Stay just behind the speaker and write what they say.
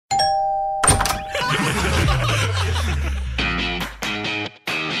We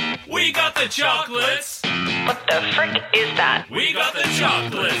got the chocolates. What the frick is that? We got the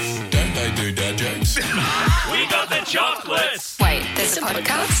chocolates. Don't they do dad jokes? We got the chocolates. Wait, there's a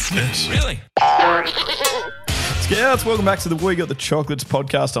podcast? Yes. Really? Scouts, welcome back to the We Got the Chocolates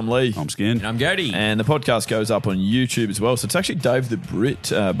podcast. I'm Lee. I'm Skin. And I'm Gody. And the podcast goes up on YouTube as well. So it's actually Dave the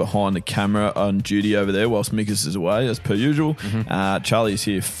Brit behind the camera on duty over there whilst Mikus is away, as per usual. Charlie's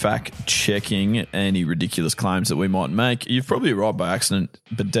here fact-checking any ridiculous claims that we might make. You've probably arrived by accident,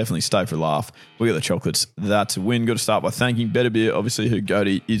 but definitely stay for a laugh. We Got the Chocolates. That's a win. Got to start by thanking Better Beer, obviously, who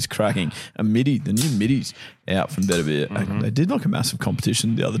Gody is cracking. A midi, the new middies out from Better Beer. They did like a massive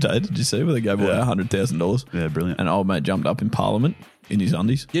competition the other day. Did you see where they gave away $100,000? Yeah, brilliant. And old mate jumped up in Parliament in his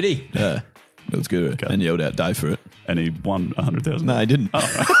undies. Did he? Yeah, it was good. And yelled out Dave for it. And he won 100,000. No, he didn't.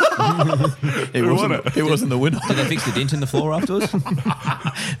 He wasn't the winner. Did they fix the dent in the floor afterwards?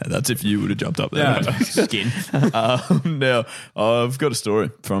 That's if you would have jumped up there. Skin. Now, I've got a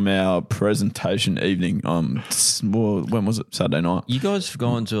story from our presentation evening. When was it? Saturday night. You guys have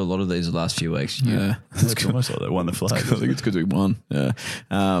gone to a lot of these the last few weeks. Yeah. It's almost like they won the flag. I think it's because we won. Yeah.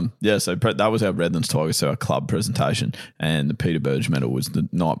 So that was our Redlands Tigers, so our club presentation, and the Peter Burge medal was the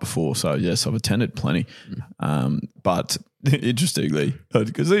night before. So, yes, I've attended plenty. But interestingly,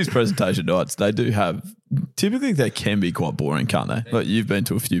 because these presentation nights, they do have, typically they can be quite boring, can't they? Like you've been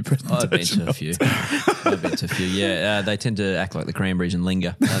to a few presentations. I've been to a few. Yeah, they tend to act like the cranberries and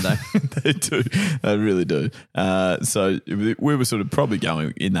linger, don't they? They do. They really do. So we were sort of probably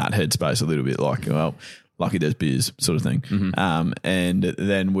going in that headspace a little bit like, well, lucky there's beers sort of thing. And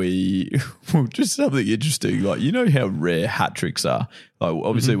then we just something interesting, like, you know how rare hat tricks are. Like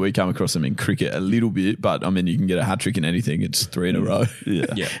obviously we come across them in cricket a little bit, but I mean, you can get a hat trick in anything. It's 3 in a row.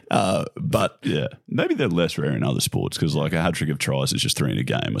 Yeah. But Yeah. Maybe they're less rare in other sports because like a hat trick of tries is just 3 in a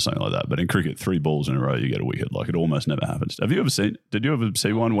game or something like that. But in cricket, 3 balls in a row, you get a wicket. Like it almost never happens. Did you ever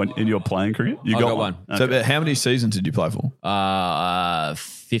see one when in your playing cricket? You got one. So about how many seasons did you play for?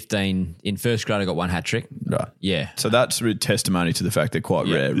 15. In first grade, I got one hat trick. Right. Yeah. So that's really testimony to the fact they're quite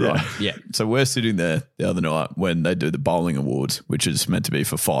rare, right? Yeah. So we're sitting there the other night when they do the bowling awards, which is meant to be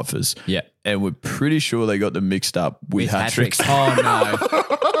for fifers. Yeah. And we're pretty sure they got them mixed up with hat tricks. Oh, no.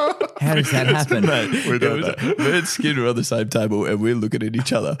 How does that happen? Me and Skinner are on the same table and we're looking at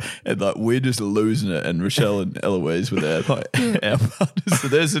each other and like we're just losing it. And Rochelle and Eloise were there, like our partners. So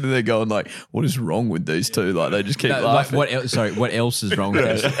they're sitting there going like, what is wrong with these two? Like they just keep laughing. What else is wrong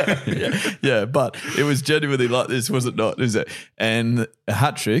with this? Yeah, but it was genuinely like this, was it not? Is it? And a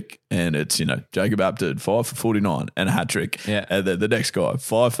hat trick, and it's, you know, Jacob Apted 5 for 49 and a hat trick. Yeah. And then the next guy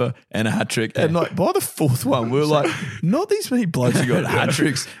 5 for and a hat trick. And like by the fourth one, we were like, not these many blokes who got hat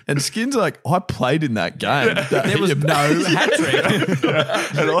tricks. And Skin's like, I played in that game. There was no hat trick.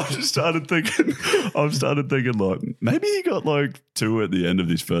 And I just started thinking, like, maybe he got like 2 at the end of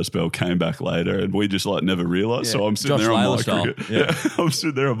his first spell, came back later, and we just like never realised. Yeah. So I'm sitting Josh there on Layla my style. cricket. Yeah. I'm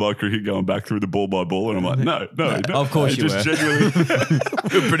sitting there on my cricket going back through the ball by ball, and I'm like, no. Of course He you just were. genuinely,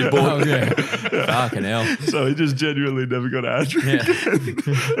 We're pretty bored. Oh, yeah. Fucking hell. so he just genuinely never got a hat trick. And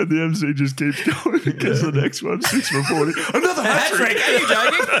the MC just keeps going because the next one 6 for 40. Another hat trick. Are you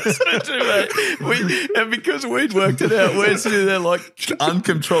joking? And because we'd worked it out, we're sitting there like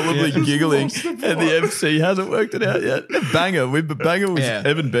uncontrollably giggling, and the MC hasn't worked it out yet. Banger was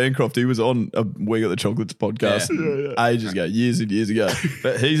Evan Bancroft. He was on a We Got the Chocolates podcast ages ago, years and years ago.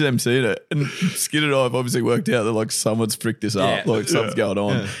 But he's MC'd it, and Skin and I have obviously worked out that like someone's fricked this up, like something's going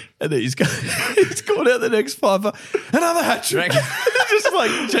on. Yeah. And then he's gone out the next 5 for another hat trick. Just like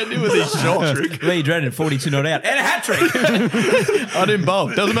genuinely shocked. Lee Drennan, 42 not out. And a hat trick. I didn't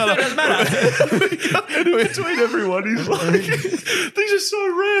bowl. Doesn't matter. Doesn't matter. And in between everyone, he's like, these are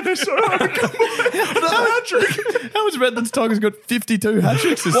so rare. They're so hard to come by. Another hat trick. How has Redlands Tigers got 52 hat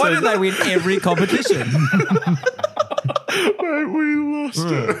tricks this Why season? do they win every competition? Mate, we lost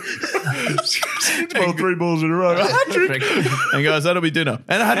it. Ball 3 balls in a row. A hat trick. And guys, that'll be dinner.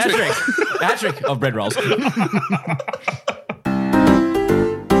 And a hat trick. Hat trick of bread rolls.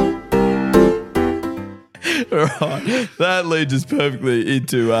 Right. That leads us perfectly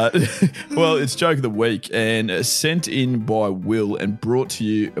into, well, it's Joke of the Week, and sent in by Will and brought to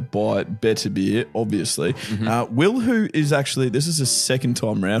you by Better Beer, obviously. Will, who is actually, this is the second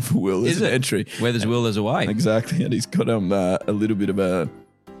time round for Will as Is an it? entry. Where there's will, there's a way. Exactly, and he's got a little bit of a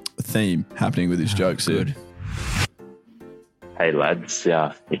theme happening with his jokes here. Good. Hey lads,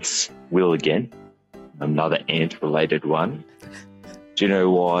 it's Will again. Another ant-related one. Do you know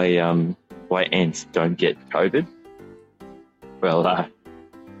why ants don't get COVID? Well,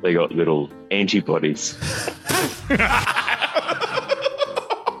 they got little antibodies.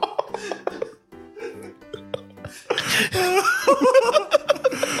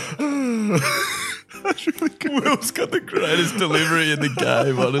 Will's got the greatest delivery in the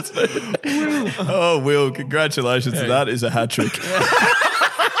game, honestly. Oh, Will, congratulations. That is a hat trick.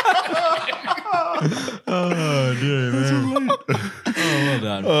 Oh, dear, man. Well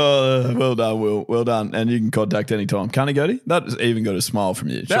done. Well done, Will. Well done. And you can contact anytime. Can't he, Goaty? That even got a smile from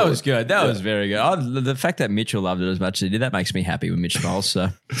you. That was good. That was very good. The fact that Mitchell loved it as much as he did, that makes me happy with Mitch smiles. So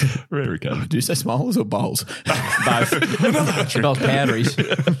Very good. Do you say smiles or bowls? both. Both powderies.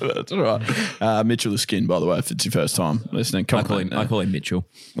 That's all right. Mitchell is Skin, by the way, if it's your first time listening. Come on. I call him Mitchell.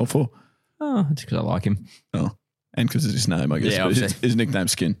 What for? Oh, it's because I like him. Oh, and because it's his name, I guess. Yeah, But obviously. his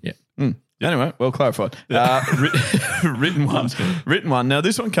nickname's Skin. Yeah. Anyway, well clarified. Written one. Now,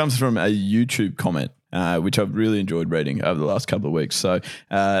 this one comes from a YouTube comment, which I've really enjoyed reading over the last couple of weeks. So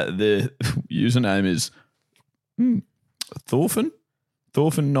the username is Thorfinn.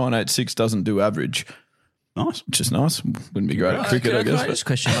 Thorfinn986 doesn't do average, Nice. which is nice. Wouldn't be great at cricket, I Can I guess. just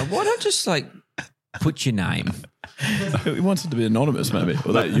question, why not just put your name? But he wants it to be anonymous, maybe.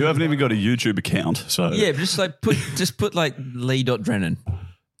 Or Mate, you haven't even got a YouTube account, so Yeah, but just put Lee.Drennan.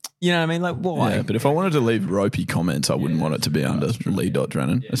 You know what I mean? Why? Yeah, but if I wanted to leave ropey comments, I wouldn't want it to be under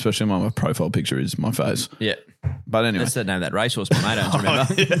Lee.Drennan, especially when my profile picture is my face. Yeah. But anyway. That's the name of that racehorse my mate owns,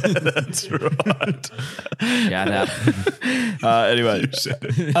 remember? That's right. Shut up. Anyway,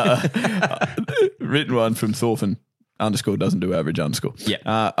 written one from Thorfinn _ doesn't do average _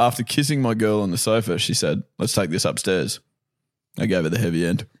 Yeah. After kissing my girl on the sofa, she said, "Let's take this upstairs." I gave her the heavy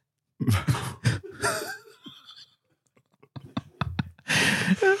end.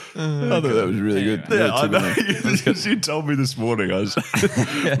 I thought that was really good. Yeah, I Really know. took me. Because you told me this morning. I was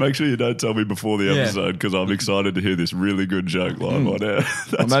make sure you don't tell me before the episode because I'm excited to hear this really good joke live on air. Well,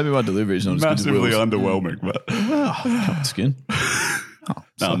 That's maybe my delivery is not as good as massively Will's. underwhelming, but Skin.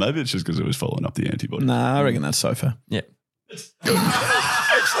 no, maybe it's just because it was following up the antibody. Nah, I reckon that's sofa. Yeah. Excellent.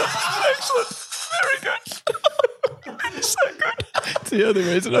 Very good. So good. It's the only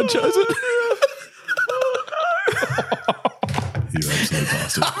reason I chose it. You absolute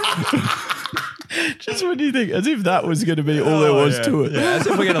bastard. Just when you think, as if that was going to be all there was to it. Yeah, as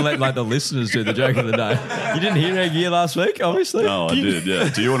if we're going to let the listeners do the joke of the day. You didn't hear our gear last week, obviously. No, I did, yeah.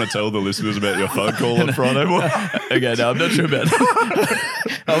 Do you want to tell the listeners about your phone call on Friday morning? Okay, no, I'm not sure about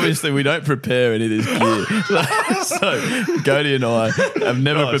that. Obviously, we don't prepare any of this gear. So, Cody and I have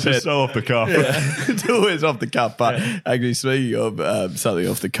never It's prepared. just so off the cuff. It's always off the cuff. But actually, speaking of something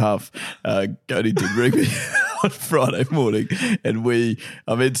off the cuff, Cody did ring me on Friday morning,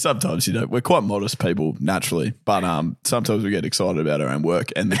 and sometimes, we're quite modest people naturally, but sometimes we get excited about our own work.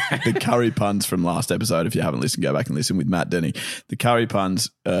 And the curry puns from last episode, if you haven't listened, go back and listen with Matt Denny. The curry puns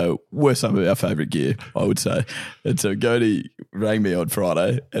were some of our favourite gear, I would say. And so Cody rang me on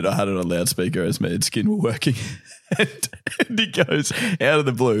Friday, and I had it on loudspeaker as me and Skin were working. And he goes out of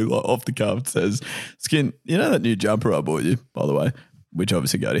the blue, off the cuff, says, "Skin, you know that new jumper I bought you, by the way?" Which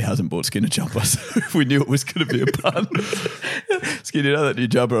obviously Cody hasn't bought Skin a jumper, so we knew it was going to be a pun. Skin, you know that new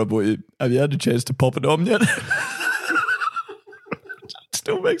jumper I bought you? Have you had a chance to pop it on yet?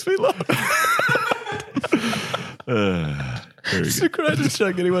 Still makes me laugh. Very It's good. the greatest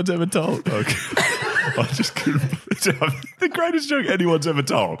joke anyone's ever told. Okay. I just couldn't believe the greatest joke anyone's ever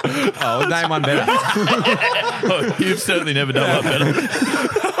told. Oh, name one better. You've certainly never done one better.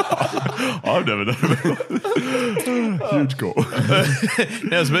 I've never done it. Huge call.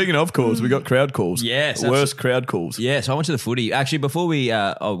 Now, speaking of calls, we got crowd calls. Yes, Worst crowd calls. Yeah, so I went to the footy. Actually, before we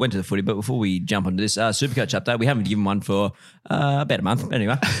I went to the footy, but before we jump onto this Supercoach update, we haven't given one for about a month.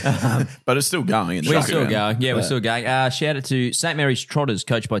 Anyway, But it's still going. In the we're still background. going. Yeah, we're still going. Shout out to St. Mary's Trotters,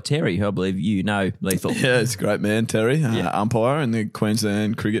 coached by Terry, who I believe you know, Lethal. Yeah, it's a great man, Terry. Yeah. Umpire in the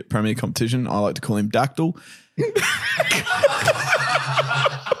Queensland Cricket Premier Competition. I like to call him Dactyl.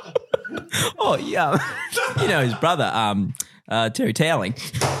 Oh, yeah. You know his brother, Terry Towling.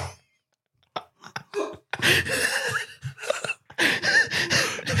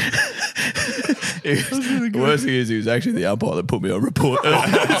 The worst thing is he was actually the umpire that put me on report.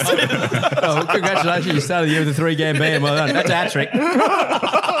 Oh, congratulations. You started the year with a 3-game ban. Well done. That's a hat-trick.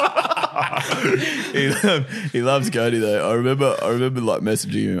 He loves Cody though. I remember like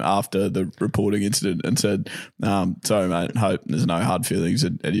messaging him after the reporting incident and said, "Sorry, mate. Hope there's no hard feelings,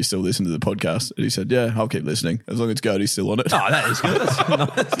 and you still listen to the podcast." And he said, "Yeah, I'll keep listening as long as Cody's still on it." Oh, that is good.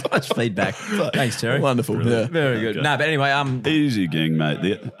 That's nice feedback. Thanks, Terry. Wonderful. Yeah. Very good. No, but anyway, Easy gang, mate.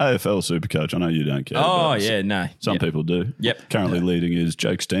 The AFL Supercoach. I know you don't care. oh, but yeah, no. Some people do. Yep. Currently leading is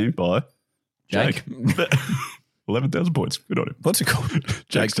Jake's team by Jake. 11,000 points. Good on him. What's it called?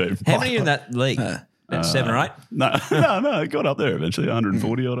 Jake's team. How many are in that league? About 7 or 8. No, it got up there eventually,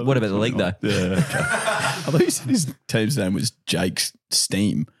 140 odd. What about the league, though? Yeah. I thought you said his team's name was Jake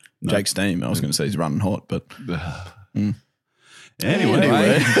Steam. Jake Steam. I was going to say he's running hot, but Anyway.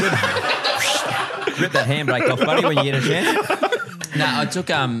 Rip that handbrake off, buddy, when you get a chance. No, I took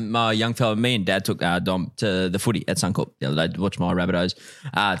my young fella, me and Dad took Dom to the footy at Suncorp the other day to watch my Rabbitohs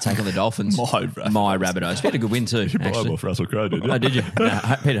take on the Dolphins. My Rabbitohs. We had a good win too, You buy actually. him off Russell Crowe, did you? Oh, did you? No,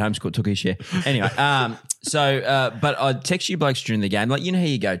 Peter Holmescourt took his share. Anyway, but I text you blokes during the game. Like, you know how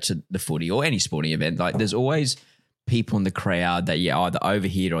you go to the footy or any sporting event, like there's always people in the crowd that you either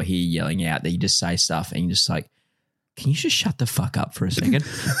overhear or hear yelling out that you just say stuff and you're just like, can you just shut the fuck up for a second?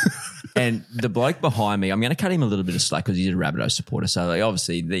 And the bloke behind me, I'm going to cut him a little bit of slack because he's a Rabbitohs supporter. So, like,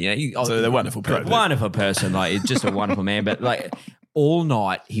 obviously, so they're wonderful people. Wonderful person. Like, he's just a wonderful man. But, like, all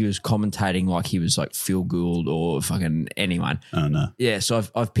night he was commentating like he was like Phil Gould or fucking anyone. Oh, no. Yeah, so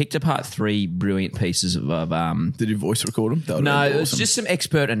I've picked apart 3 brilliant pieces of Did you voice record them? That would no, be it's awesome. just some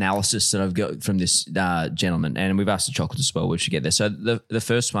expert analysis that I've got from this gentleman, and we've asked the chocolate as well. We should get there. So the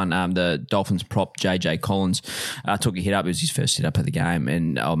first one, the Dolphins prop JJ Collins took a hit up. It was his first hit up of the game,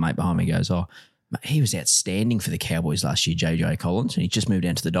 and old mate behind me goes, "Oh, mate, he was outstanding for the Cowboys last year, JJ Collins, and he just moved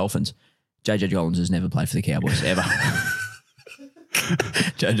down to the Dolphins." JJ Collins has never played for the Cowboys ever.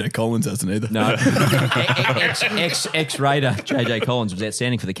 JJ Collins hasn't either. No, ex-Raider JJ Collins was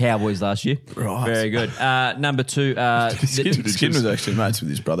outstanding for the Cowboys last year. Right. Very good. Number 2, Skin was actually mates with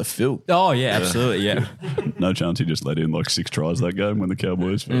his brother Phil. oh yeah, absolutely, yeah. No chance he just let in like 6 tries that game when the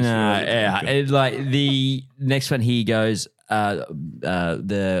Cowboys first. Yeah. It, like the next one, he goes,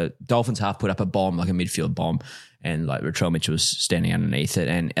 the Dolphins half put up a bomb, like a midfield bomb, and like Latrell Mitchell was standing underneath it.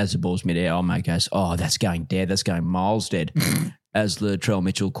 And as the ball's midair, old mate goes, "Oh, that's going dead. That's going miles dead." As Latrell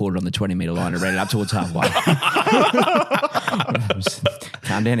Mitchell caught it on the 20-metre line and ran it up towards halfway.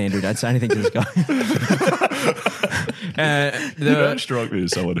 Calm down, Andrew. Don't say anything to this guy. You don't strike me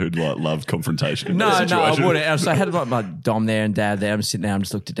as someone who'd like love confrontation. in No, that I situation. wouldn't. So I had like my Dom there and Dad there. I'm sitting there. I'm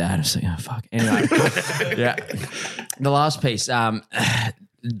just looked at Dad. I was like, oh, fuck. Anyway, yeah. The last piece,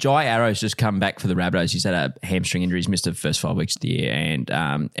 Jai Arrow's just come back for the Rabbitohs. He's had a hamstring injury. He's missed the first 5 weeks of the year. And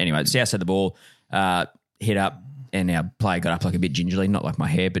anyway, South had the ball, hit up, and our player got up like a bit gingerly, not like my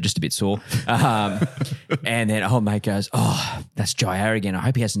hair, but just a bit sore. And then old mate goes, "Oh, that's Jai Arrow again. I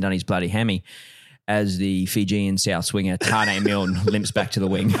hope he hasn't done his bloody hammy." As the Fijian South swinger, Tane Milne, limps back to the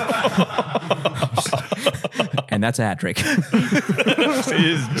wing. And that's a hat-trick.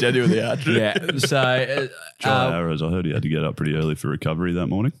 He is genuinely a hat-trick. Yeah. So, Jai Arrows, I heard he had to get up pretty early for recovery that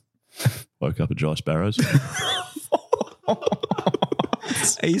morning. Woke up at Jai Sparrows.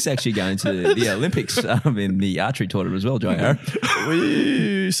 he's actually going to the Olympics in the archery tournament as well, Jai Arrow. Were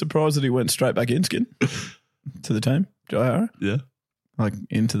you surprised that he went straight back in, Skin? To the team, Jai Arrow? Yeah. Like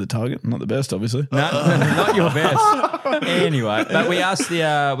into the target? Not the best, obviously. No, not your best. Anyway, but we asked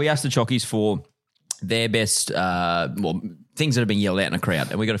the Chockies for their best, things that have been yelled out in a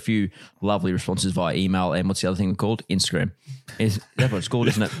crowd, and we got a few lovely responses via email. And what's the other thing called? Instagram. Is that what it's called?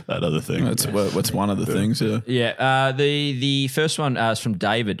 Isn't it? That other thing. That's what's one of the things, yeah. Yeah. The first one is from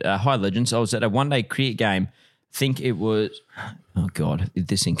David. Hi, Legends. I was at a one-day cricket game. Think it was, oh God,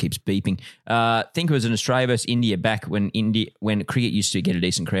 this thing keeps beeping. Think it was in Australia versus India back when cricket used to get a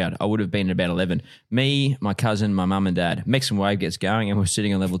decent crowd. I would have been at about 11. Me, my cousin, my mum and dad. Mexican wave gets going and we're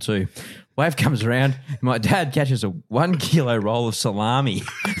sitting on level 2. Wave comes around. My dad catches a 1 kilo roll of salami.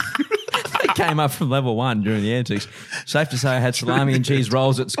 It came up from level 1 during the antics. Safe to say I had salami and cheese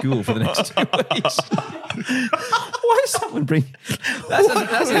rolls at school for the next 2 weeks. Why does someone bring... That's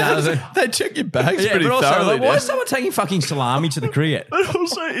another thing. They check your bags Yeah, pretty but also, thoroughly. like, why is someone taking fucking salami to the cricket? But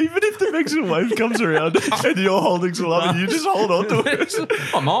also, even if the Mexican wave comes around and you're holding salami, you just hold on to it.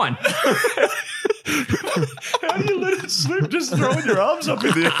 Not mine. How do you let it slip just throwing your arms up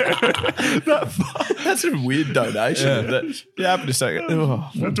in the air? That far. That's a weird donation. That you happen to say, oh,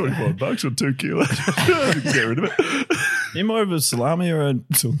 That's $25 or 2 kilos. Get rid of it. you're more of a salami or a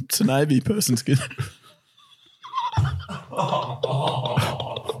Navy person, Skin?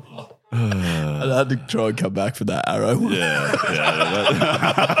 I had to try and come back for that arrow one. Yeah.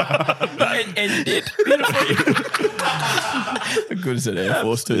 And you did. Good as an Air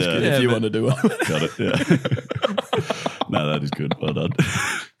Force too, Yeah. Skin, Yeah, if you but- want to do one. Got it, yeah. No, that is good. Well done.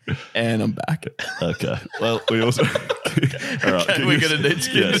 And I'm back. Okay. Well, we also All right, Okay, we're going to need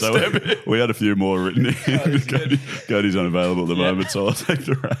Skin to step in. we had a few more written in. Cody's unavailable at the moment, so I'll take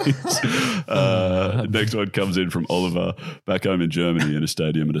the reins. Next one comes in from Oliver. Back home in Germany in a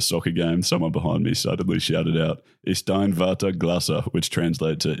stadium at a soccer game, someone behind me suddenly shouted out, "Ist dein Vater Glasser?" which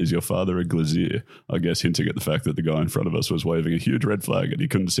translates to, "Is your father a glazier?" I guess hinting at the fact that the guy in front of us was waving a huge red flag and he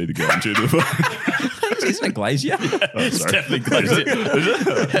couldn't see the game due to the Isn't it Glazier? It's definitely Glazier.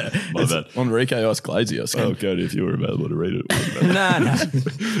 My bad. Enrique asked Glazier. Oh, Cody, if you were available to read it. No.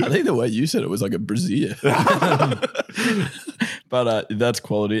 I think the way you said it was like a brazier. But that's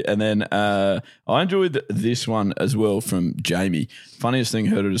quality. And then I enjoyed this one as well from Jamie. Funniest thing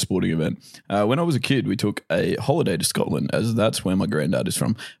heard at a sporting event. When I was a kid, we took a holiday to Scotland, as that's where my granddad is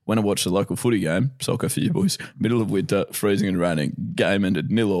from. When I watched the local footy game, soccer for you boys, middle of winter, freezing and raining, game ended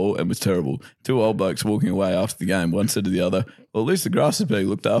 0-0 and was terrible. Two old blokes walking away after the game. One said to the other, "Well, at least the grass is being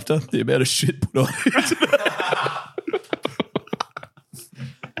looked after. The amount of shit put on it."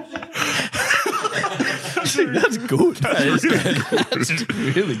 That's good. That's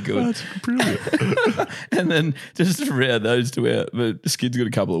really good. That's brilliant. And then just to round those two out, but this kid's got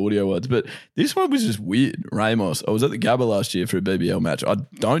a couple of audio ones, but this one was just weird. Ramos. I was at the Gabba last year for a BBL match. I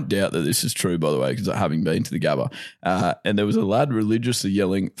don't doubt that this is true, by the way, because I haven't been to the Gabba. And there was a lad religiously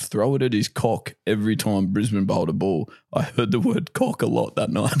yelling, "Throw it at his cock," every time Brisbane bowled a ball. I heard the word cock a lot that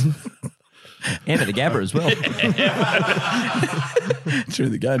night. And at the Gabba as well. Through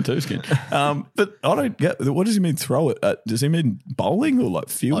the game too, Skin. But I don't get, what does he mean throw it at? Does he mean bowling or like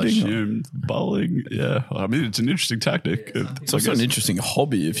I fielding? assume bowling. Yeah. I mean, it's an interesting tactic. It's also an interesting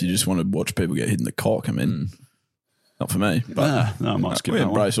hobby if you just want to watch people get hit in the cock. I mean, not for me. But No, I might skip we that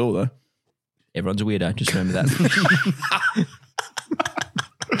one. embrace all though. Everyone's a weirdo. Just remember that.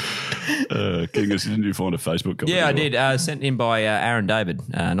 Kingus, didn't you find a Facebook comment? Yeah, I as well? did. Sent in by Aaron David.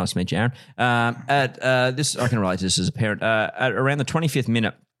 Nice to meet you, Aaron. At this, I can relate to this as a parent. At around the 25th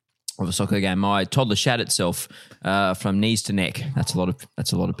minute of a soccer game, my toddler shat itself from knees to neck. That's a lot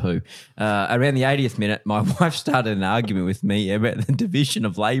of poo. Around the 80th minute, my wife started an argument with me about the division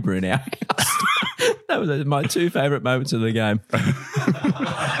of labour in our house. That was my two favourite moments of the game.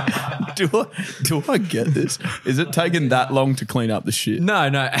 Do I get this? Is it taking that long to clean up the shit? No,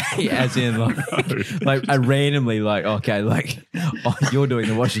 as in like I randomly you're doing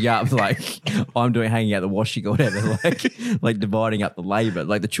the washing up, like I'm doing hanging out the washing or whatever, like dividing up the labour,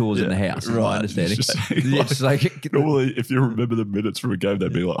 like the chores in the house. Right, my understanding. It's just like normally, if you remember the minutes from a game,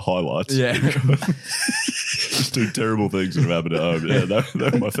 they'd be like highlights. Yeah. Just do terrible things that have happened at home. Yeah,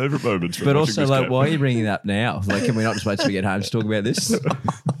 they're my favourite moments. From But watching also, this like, game. why are you bringing it up now? Like, can we not just wait till we get home to talk about this?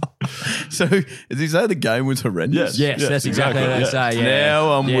 So, is he saying the game was horrendous? Yes, that's exactly what they say. Yeah.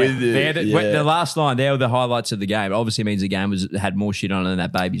 Now I'm with you. The last line, they're the highlights of the game. It obviously means the game had more shit on it than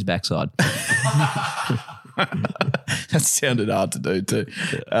that baby's backside. That sounded hard to do too.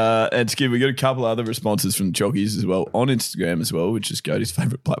 And Skip, we got a couple other responses from Chockies as well on Instagram as well, which is Cody's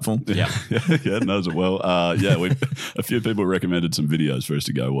favourite platform. yeah, knows it well. A few people recommended some videos for us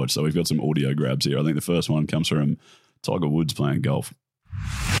to go watch, so we've got some audio grabs here. I think the first one comes from Tiger Woods playing golf.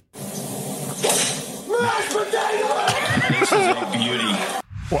 This is a beauty.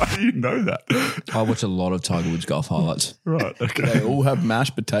 Why do you know that? I watch a lot of Tiger Woods golf highlights. Right, okay. They all have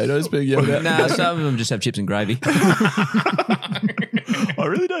mashed potatoes being yelled at. Nah, some of them just have chips and gravy. I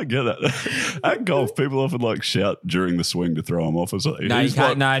really don't get that. At golf, people often like shout during the swing to throw them off or something. No, you Who's can't.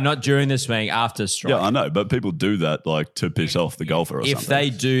 like- No, not during the swing. After strike. Yeah, I know, but people do that like to piss off the golfer or If something. they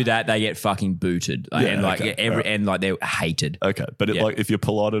do that, they get fucking booted, and they're hated. Okay, but if you're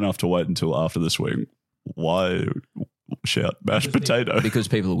polite enough to wait until after the swing, why shout mashed potato? Because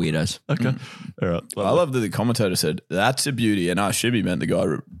people are weirdos. Okay, all right. I love that the commentator said, "That's a beauty," and I assume he meant the guy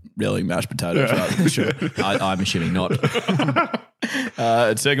yelling mashed potatoes. Right? Sure. I'm assuming not.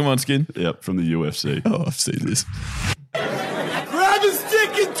 And second one, Skin. Yep, from the UFC. Oh, I've seen this. Grab his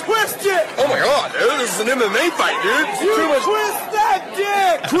dick and twist it! Oh my god, dude, this is an MMA fight, dude. You twist that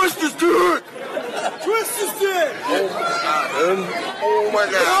dick! Twist this dude! Twist his dick! Oh my god, dude. Oh my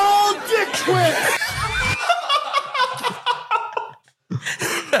god. Oh, dick twist!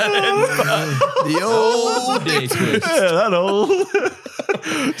 The old Dick twist. Yeah, that all.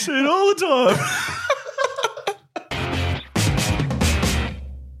 See it all the time.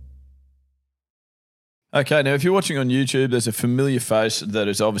 Okay, now if you're watching on YouTube, there's a familiar face that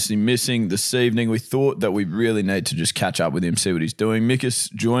is obviously missing this evening. We thought that we really need to just catch up with him, see what he's doing.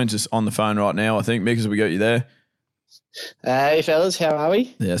 Mikus joins us on the phone right now. I think, Mikus, we got you there? Hey, fellas, how are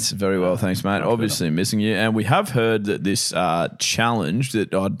we? Yes, very well, thanks, mate. Obviously missing you. And we have heard that this challenge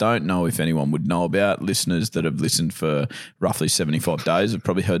that I don't know if anyone would know about, listeners that have listened for roughly 75 days have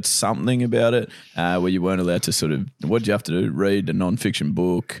probably heard something about it, where you weren't allowed to sort of, what did you have to do? Read a non-fiction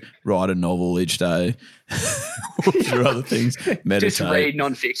book, write a novel each day. What were your other things? Meditate. Just read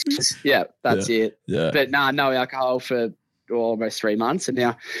non-fictions. Yeah, that's it. Yeah. But no alcohol for almost 3 months. And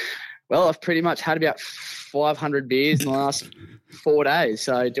now, well, I've pretty much had about 500 beers in the last 4 days,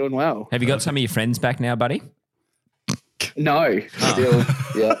 so doing well. Have you got some of your friends back now, buddy? No, still,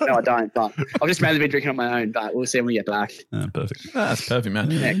 yeah, no, I don't. But I've just mainly been drinking on my own. But we'll see when we get back. Perfect. That's perfect, man.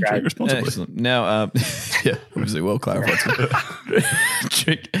 Yeah, great. Drink responsibly. Excellent. Now, yeah, obviously well clarified.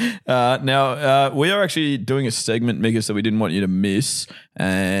 Trick. Now, we are actually doing a segment, Mikas, that we didn't want you to miss,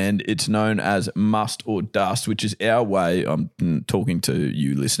 and it's known as Must or Dust, which is our way. I'm talking to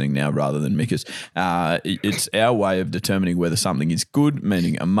you listening now rather than Mikas. It's our way of determining whether something is good,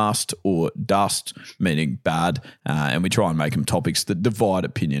 meaning a must, or dust, meaning bad, and we try and make them topics that divide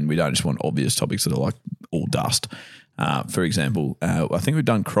opinion. We don't just want obvious topics that are like all dust. For example, I think we've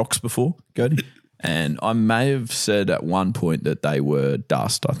done Crocs before, Cody, and I may have said at one point that they were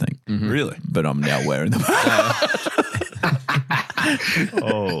dust, I think. Really? But I'm now wearing them.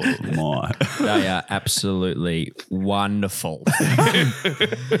 Oh, my. They are absolutely wonderful.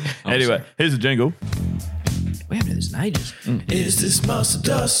 Anyway, here's the jingle. We haven't had this in ages. Is this mouse or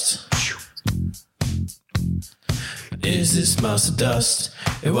dust? Is this mouse or dust?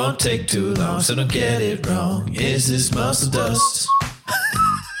 It won't take too long, so don't get it wrong. Is this mouse or dust?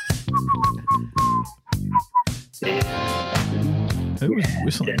 Who was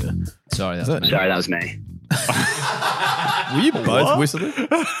whistling there? Sorry, that was me. Sorry, that was me. Were you both whistling?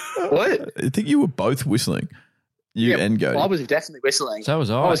 What? I think you were both whistling. You and Cody. I was definitely whistling. So was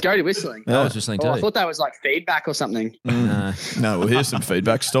I. I was Cody whistling. I was whistling too. I thought that was like feedback or something. No. No, well, here's some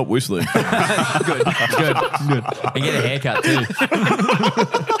feedback. Stop whistling. Good. And get a haircut too.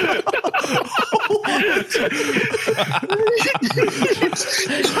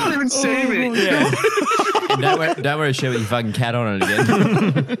 You can't even see me. Yeah. And don't wear a shirt with your fucking cat on it again.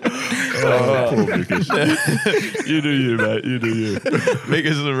 You do you, mate. You do you.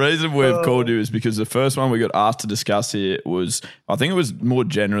 Because the reason we've called you is because the first one we got asked to discuss here was, I think it was more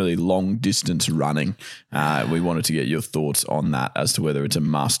generally long distance running. We wanted to get your thoughts on that as to whether it's a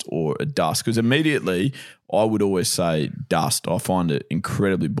must or a dust. Because immediately I would always say dust. I find it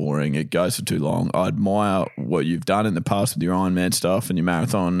incredibly boring. It goes for too long. I admire what you've done in the past with your Ironman stuff and your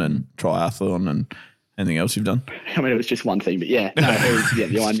marathon and triathlon and anything else you've done. I mean, it was just one thing, but yeah, no, it was, the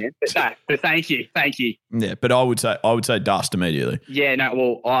Ironman. But thank you. Yeah, but I would say dust immediately. Yeah, no,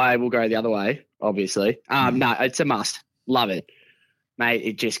 well, I will go the other way, obviously. No, it's a must. Love it, mate.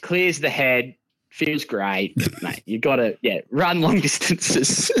 It just clears the head. Feels great, mate. You've got to, run long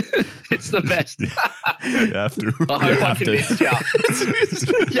distances. It's the best. You have to. I hope I convinced you.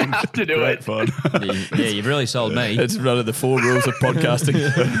 You have to do Great it. fun. Yeah, you've really sold me. It's one of the 4 rules of podcasting.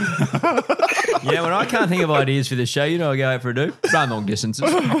 Yeah, when I can't think of ideas for this show, you know what I go out for a do? Run long distances.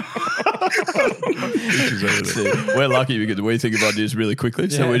 We're lucky because we think of ideas really quickly,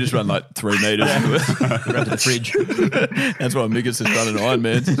 so we just run like 3 meters. Run to the fridge. That's why Mikas has done an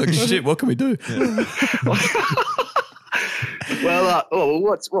Ironman. It's like, shit, what can we do? Well,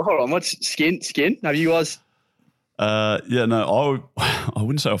 hold on. What's skin? Have you guys? No, I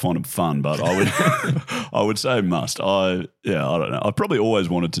wouldn't say I find them fun, but I would say must. I don't know. I've probably always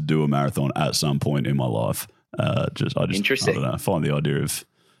wanted to do a marathon at some point in my life. Interesting. I don't know. I find the idea of,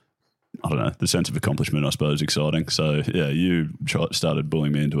 the sense of accomplishment, I suppose, exciting. So yeah, you started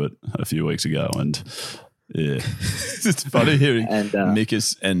bullying me into it a few weeks ago, and yeah, It's funny hearing And,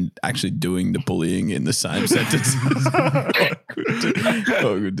 Mikas and actually doing the bullying in the same sentence.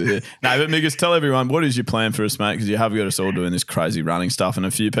 Good to hear. No, but Mikas, tell everyone, what is your plan for us, mate? Because you have got us all doing this crazy running stuff, and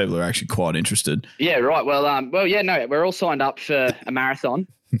a few people are actually quite interested. Yeah, right. Well, we're all signed up for a marathon.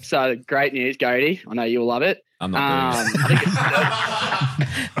 So great news, Cody. I know you'll love it. I'm not doing it. I think it's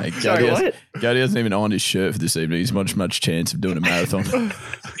Hey, Sorry, what? Cody hasn't even ironed his shirt for this evening. He's much chance of doing a marathon.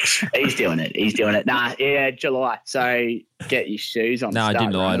 He's doing it. Nah, yeah, July. So get your shoes on. No, I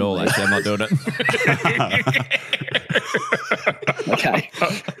didn't lie at all, actually. I'm not doing it. Okay.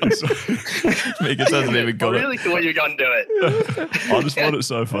 Mikas hasn't even I got really thought you were going to do it. I just find it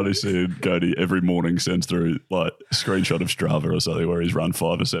so funny seeing Cody every morning sends through like a screenshot of Strava or something where he's run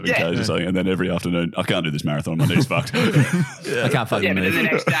 5 or 7 Ks or something, and then every afternoon, I can't do this marathon, my knee's fucked. I can't fucking Yeah, but then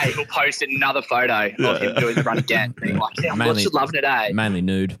move. day he'll post another photo of him doing the run again. Being like, yeah, I'm just loving it, eh? Mainly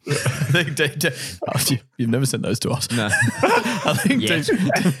nude. You've never sent those to us. No. I think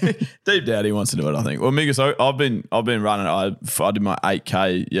deep down he wants to do it, I think. Well, Migas, I've been running. I did my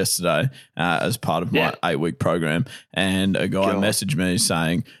 8K yesterday as part of my 8-week program, and a guy messaged me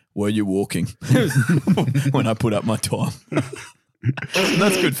saying, "Were you walking?" when I put up my time.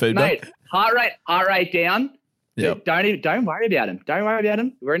 That's good feedback. Mate, heart rate down. Yeah. Don't worry about him. Don't worry about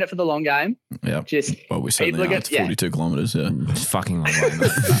him. We're in it for the long game. Yeah. Just we certainly are. It's 42 kilometres. Yeah. It's fucking long way,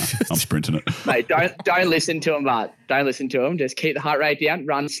 mate. I'm sprinting it. Mate, don't listen to him, but don't listen to him. Just keep the heart rate down.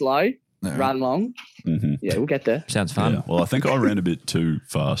 Run slow. Run long. Mm-hmm. Yeah, we'll get there. Sounds fun. Yeah. Well, I think I ran a bit too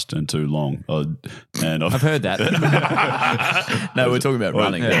fast and too long. And I've heard that. No, we're talking about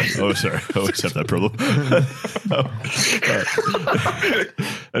running. Oh, sorry. I always have that problem.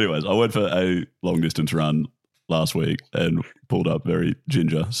 Anyways, I went for a long distance run last week and pulled up very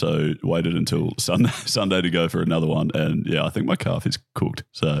ginger. So waited until Sunday to go for another one. And I think my calf is cooked.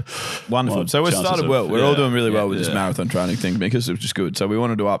 So wonderful. So we started well. We're all doing really well with this marathon training thing because it was just good. So we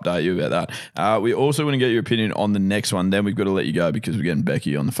wanted to update you about that. We also want to get your opinion on the next one. Then we've got to let you go because we're getting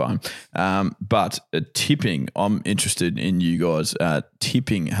Becky on the phone. But tipping, I'm interested in you guys.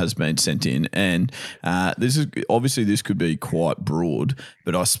 Tipping has been sent in, and this could be quite broad,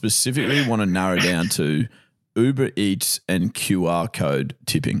 but I specifically want to narrow down to Uber Eats and QR code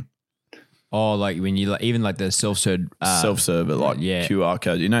tipping. Oh, like when you even like the self-serve QR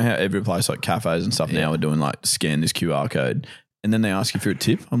code. You know how every place like cafes and stuff now are doing like scan this QR code, and then they ask you for a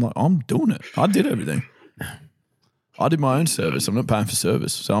tip. I'm like, I'm doing it. I did everything. I did my own service. I'm not paying for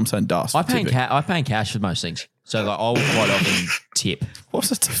service, so I'm saying dust. I pay cash for most things, so like I'll quite often tip. What's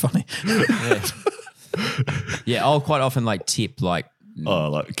that so funny? Yeah, I'll quite often like tip like. Oh,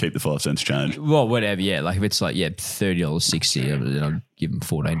 like keep the 5 cents change. Well, whatever, yeah. Like if it's like, $30.60, I'll give them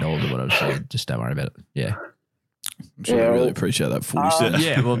 $14 or whatever. So just don't worry about it. Yeah. I'm sure I really appreciate that 40 cents.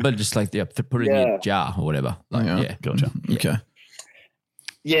 Yeah, well, but just like put it in your jar or whatever. Like, yeah. Gotcha. Yeah. Okay.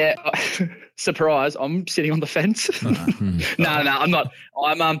 Yeah. Surprise, I'm sitting on the fence. No, I'm not.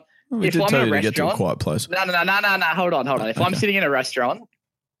 I'm if I'm in a restaurant, get to a quiet place. No. Hold on. If I'm sitting in a restaurant,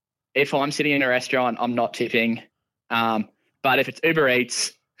 I'm not tipping. But if it's Uber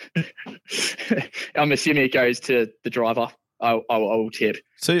Eats, I'm assuming it goes to the driver. I will tip.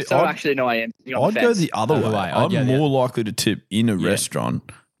 So actually, no, I am. I'd go the other way. I'm more likely to tip in a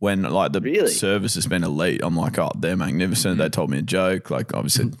restaurant when like the service has been elite. I'm like, oh, they're magnificent. They told me a joke. Like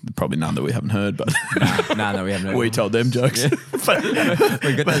obviously, probably none that we haven't heard, but no, we haven't heard. We told them jokes. Yeah.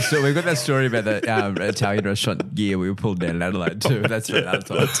 We've got that story about the Italian restaurant gear we were pulled down in Adelaide too. That's for another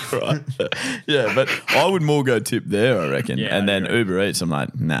time. That's right. Yeah, but I would more go tip there, I reckon. Yeah, and then Uber Eats, I'm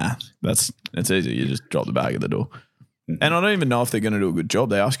like, nah, it's easy. You just drop the bag at the door. And I don't even know if they're going to do a good job.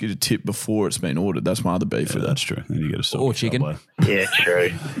 They ask you to tip before it's been ordered. That's my other beef with that's true. Then you get a stock or chicken. Yeah, true.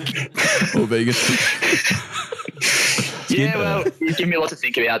 Or vegan. Yeah, well, you give me a lot to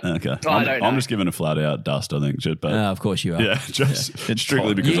think about. Okay. I'm just giving a flat out dust, I think. Of course you are. Yeah,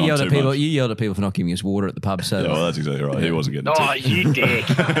 strictly because you I'm yelled too at people. much. You yelled at people for not giving us water at the pub. So well, that's exactly right. He wasn't getting a tip. You dick.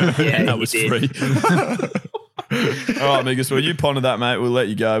 Yeah, that was free. All right, Migas, well, you ponder that, mate. We'll let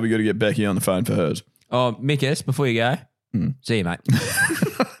you go. We got to get Becky on the phone for hers. Oh, Mikas, before you go, see you, mate.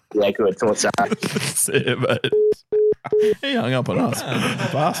 Yeah, good. Thoughts up. See you, mate. He hung up on us.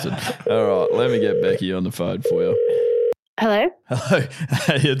 Bastard. All right, let me get Becky on the phone for you. Hello. Hey,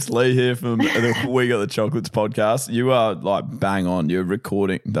 it's Lee here from the We Got the Chocolates podcast. You are like bang on. You're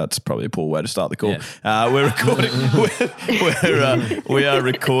recording. That's probably a poor way to start the call. Yeah. We're recording. We are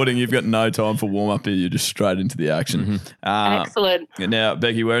recording. You've got no time for warm up here. You're just straight into the action. Excellent. Now,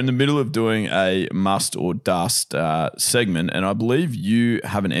 Becky, we're in the middle of doing a must or dust segment, and I believe you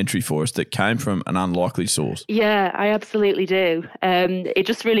have an entry for us that came from an unlikely source. Yeah, I absolutely do. It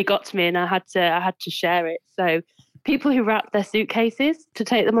just really got to me, and I had to share it. So. People who wrap their suitcases to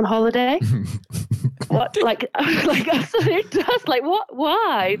take them on holiday. What? Like absolute dust. Like what?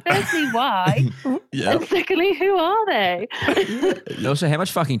 Why? Firstly, why? Yeah. And secondly, who are they? Also, how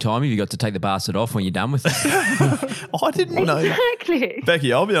much fucking time have you got to take the bastard off when you're done with it? I didn't know. Exactly.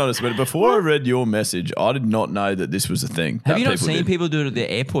 Becky, I'll be honest, but before I read your message, I did not know that this was a thing. Have you not seen people do it at the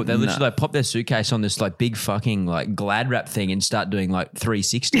airport? They literally like pop their suitcase on this like big fucking like Glad wrap thing and start doing like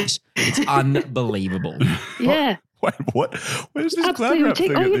 360s. It's unbelievable. Yeah. Wait, what? Where's this Glad wrap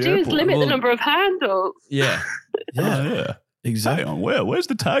thing All at you the do is airport? limit the number of handles. Yeah. Yeah. Exactly. Hang on, where's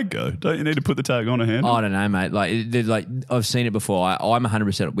the tag go? Don't you need to put the tag on a handle? I don't know, mate. Like I've seen it before. I'm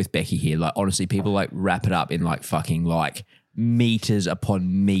 100% with Becky here. Like honestly, people like wrap it up in like fucking like meters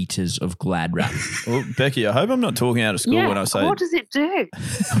upon meters of Glad wrap. Well, Becky, I hope I'm not talking out of school when I say. What does it do?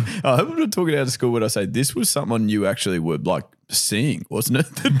 I hope I'm not talking out of school when I say this was someone you actually were like seeing, wasn't it?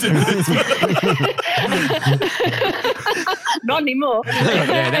 Not anymore.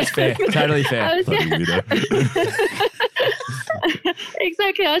 Yeah, that's fair. Totally fair.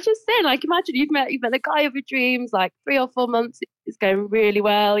 Exactly. I was just saying, like, imagine you've met the guy of your dreams, like 3 or 4 months. It's going really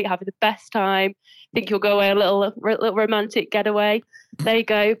well. You're having the best time. Think you'll go away a little romantic getaway. There you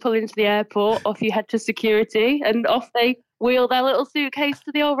go. Pull into the airport. Off you head to security, and off they wheel their little suitcase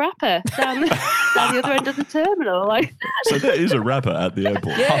to the old wrapper down the other end of the terminal. Like, So there is a rapper at the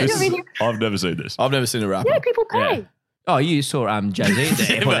airport. Yeah, This I mean- is- I've never seen this. I've never seen a rapper. yeah, people pay. Oh, you saw Jay-Z at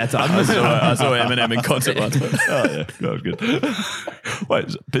the airport that time. I saw Eminem in concert once. Oh, yeah. That was good. Wait,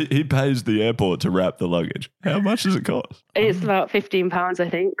 so he pays the airport to wrap the luggage. How much does it cost? It's about £15, I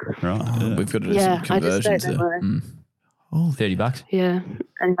think. Right. Yeah. We've got to do Yeah, some I just conversions don't there. know. $30. Yeah.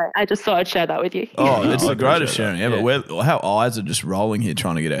 Anyway, I just thought I'd share that with you. Oh, it's I the greatest appreciate sharing ever. Our eyes are just rolling here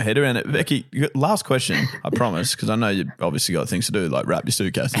trying to get our head around it. Becky, last question, I promise, because I know you've obviously got things to do, like wrap your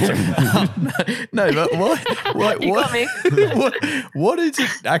suitcase. No, but what? You got me. What is it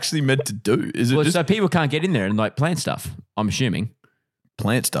actually meant to do? Is it Well, just so people can't get in there and like plant stuff, I'm assuming.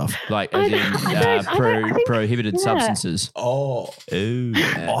 plant stuff? Like, I as in don't- I think- prohibited yeah. substances. Oh,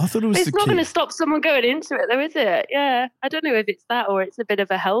 I thought it was It's the not going key. to stop someone going into it, though, is it? Yeah. I don't know if it's that or it's a bit of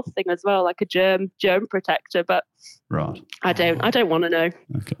a health thing as well, like a germ protector. But Right. I don't want to know.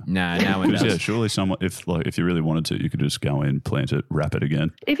 Okay. No one Because, does. yeah, surely someone, if you really wanted to, you could just go in, plant it, wrap it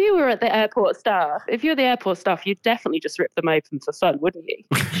again. If you were at the airport staff, you'd definitely just rip them open for fun, wouldn't you?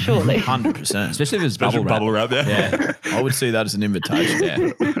 Surely. 100%. Especially if it's Special bubble wrap. wrap, yeah. Yeah, I would see that as an invitation.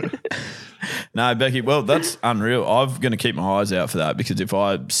 Yeah. No, Becky, well, that's unreal. I'm going to keep my eyes out for that because if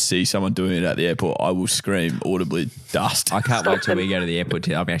I see someone doing it at the airport, I will scream audibly, dust. I can't wait till we go to the airport.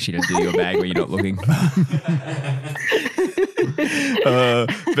 I'm actually going to do your bag where you're not looking.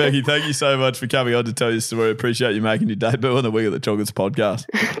 Becky, thank you so much for coming on to tell your story. Appreciate you making your debut on the Wiggle the Chocolates podcast.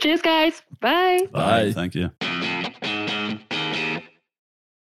 Cheers, guys. Bye. Bye. Thank you.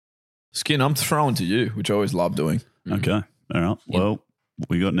 Skin, I'm throwing to you, which I always love doing. Okay. All right. Well,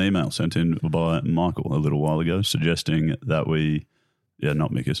 we got an email sent in by Michael a little while ago suggesting that we,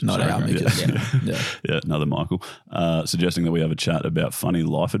 not Mikus. Not our Mikus. Yeah. Yeah, another Michael, suggesting that we have a chat about funny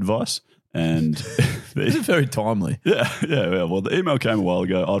life advice. And This is very timely. Yeah. Well, the email came a while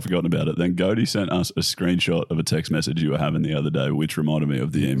ago. I'd forgotten about it. Then Godey sent us a screenshot of a text message you were having the other day, which reminded me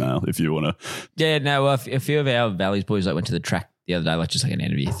of the email. If you want to, Yeah, no, a few of our Valleys boys went to the track the other day, just like an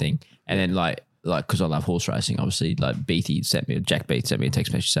interview thing. And then because I love horse racing, obviously, Jack Beath sent me a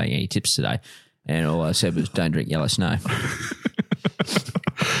text message saying any tips today. And all I said was don't drink yellow snow. it's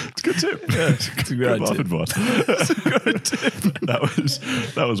a good tip. Yeah, it's a great life tip. advice. It's a great tip.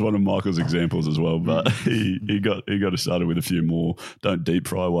 That was one of Michael's examples as well. But he got us started with a few more. Don't deep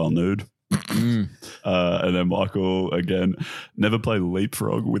fry while nude. And then Michael again, never play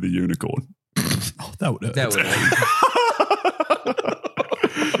leapfrog with a unicorn. Oh, that would hurt. That would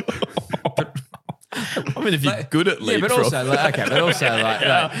I mean, if you're good at yeah, leapfrog. but also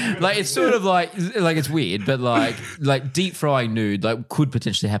like it's sort of like it's weird, but like deep frying nude could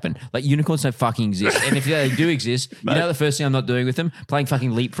potentially happen. Like unicorns don't fucking exist, and if they do exist, you know the first thing I'm not doing with them, playing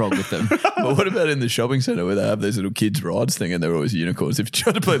fucking leapfrog with them. But what about in the shopping centre where they have those little kids' rides thing and they're always unicorns? If you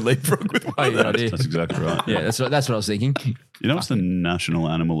try to play leapfrog with one Oh, of yeah, those. I do. That's exactly right. Yeah, that's what I was thinking. You know, it's the national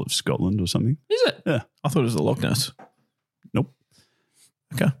animal of Scotland or something. Is it? Yeah. I thought it was the Loch Ness. Nope.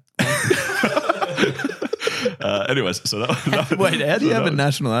 Okay. Anyways, so that Wait, how do you so have a that-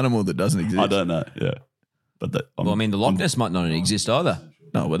 national animal that doesn't exist? I don't know. Yeah, but that, Well, I mean, the Loch Ness might not exist either.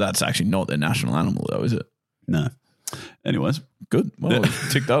 No, well, that's actually not their national animal, though, is it? no. Anyways, Good. Well, Yeah.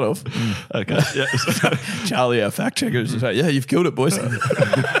 tick that off. okay. Yeah. Charlie, our fact checker, is just like, yeah, you've killed it, boys. Anyways,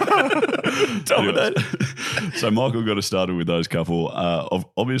 so Michael got us started with those couple.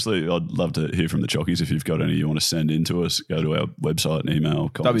 Obviously, I'd love to hear from the Chockies. If you've got any you want to send in to us, go to our website and email.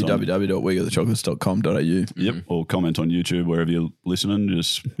 comment on- www.wegotthechocolates.com.au. Yep, or comment on YouTube wherever you're listening.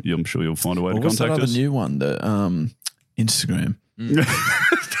 I'm sure you'll find a way to What's that contact other us. new one? The Instagram. Never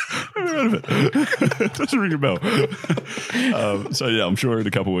heard of it. Doesn't ring a bell. So yeah, I'm sure in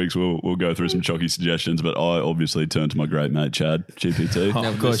a couple of weeks we'll go through some Chocky suggestions. But I obviously turned to my great mate Chad GPT.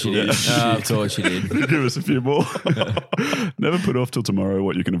 Of course you did. Of course you did. Give us a few more. Never put off till tomorrow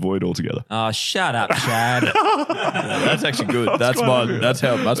what you can avoid altogether. Oh, shut up, Chad. That's actually good. That's my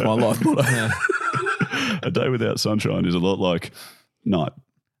life motto. A day without sunshine is a lot like night.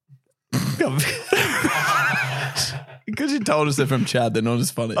 Because you told us they're from Chad, they're not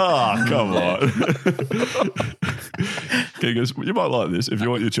as funny. Oh, come on. King goes, you might like this. If you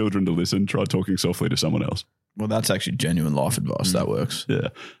want your children to listen, try talking softly to someone else. Well, that's actually genuine life advice. That works. Yeah.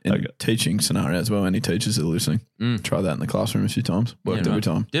 In teaching scenarios as well, any teachers that are listening, try that in the classroom a few times. Worked every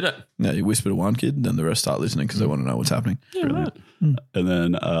time. Did it? Yeah, you whisper to one kid, then the rest start listening because they want to know what's happening. Brilliant. And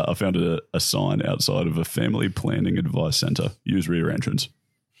then I found a sign outside of a family planning advice centre. Use rear entrance.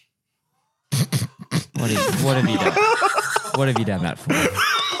 What have you done? What have you done that for?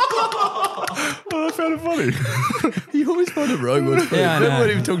 Oh, I found it funny. You always find a rogue one. Yeah, I Remember know.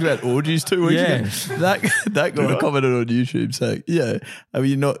 when he talked about orgies 2 weeks ago? That guy commented on YouTube saying,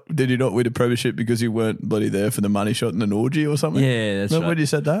 did you not win a premiership because you weren't bloody there for the money shot and an orgy or something? Yeah, that's Remember right. when you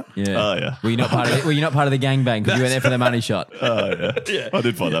said that? Yeah. Oh, yeah. Were you not part of the gangbang because you went there for the money shot? Oh, yeah. I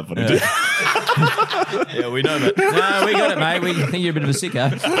did find that funny too. Yeah, we know that. No, we got it, mate. We think you're a bit of a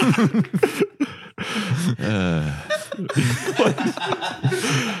sicko.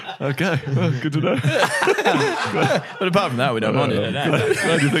 Okay, well, good to know. But apart from that, we don't mind it.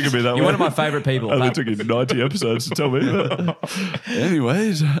 Glad you think of me that way. You're one of my favourite people. Only took you 90 episodes to tell me that.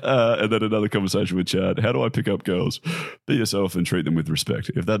 Anyways, and then another conversation with Chad. How do I pick up girls? Be yourself and treat them with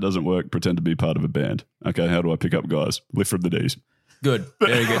respect. If that doesn't work, pretend to be part of a band. Okay, how do I pick up guys? Lift from the D's. Good.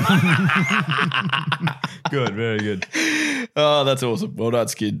 Very good. Good. Very good. Oh, that's awesome. Well done,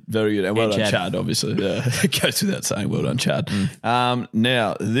 Skid. Very good. And well Yeah, done, Chad. Chad, obviously. Yeah. It goes without saying, well done, Chad.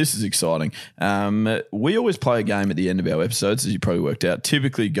 Now, this is exciting. We always play a game at the end of our episodes, as you probably worked out.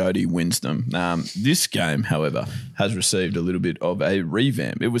 Typically, Goaty wins them. This game, however, has received a little bit of a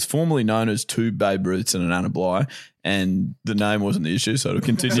revamp. It was formerly known as Two Babe Ruths and an Anna Bligh, and the name wasn't the issue, so it'll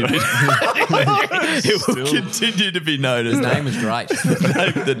continue to continue to be known as The name was great.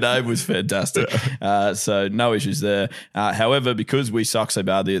 the name was fantastic. So no issues there. However, because we suck so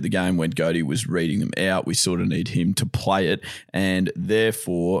badly at the game when Goaty was reading them out, we sort of need him to play it. And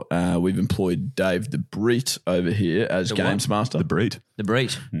therefore, we've employed Dave the Brit over here as The Games what? Master. The Breed. The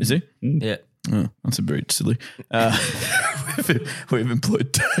breed. Is he? Yeah. Oh, that's a bit silly. We've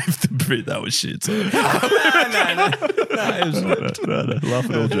employed Dave the Brit. That was shit. So. No, laugh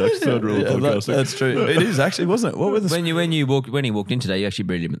at all jokes. Third rule of podcasting. That's true. It is actually, wasn't it? What were the When he walked in today, you actually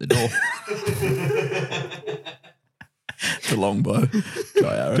greeted him at the door. the longbow?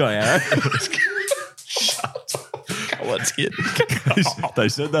 Guy Arrow. What's it? They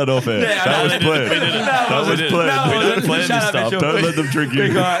said that off air. Yeah, that was planned. That was planned. We don't plan this stuff. Don't let them trick you.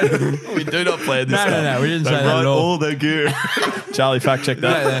 We do not plan this stuff. No, we didn't They say that write at all. all their gear. Charlie, fact check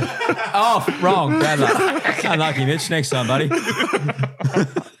that. Oh, wrong. Bad luck. Unlucky, Mitch. Next time, buddy.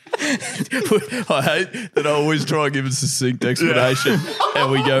 I hate that I always try and give a succinct explanation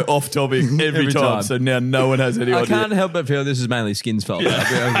and we go off topic every time. So now no one has any I idea. can't help but feel this is mainly Skin's fault.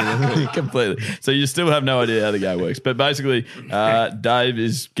 Completely. So you still have no idea how the game works. But basically, Dave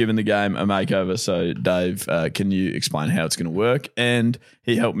is giving the game a makeover. So Dave, can you explain how it's going to work? And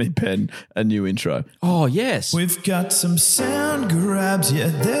he helped me pen a new intro. Oh, yes. We've got some sound grabs, yeah,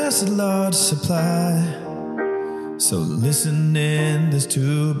 there's a large supply. So listen in, there's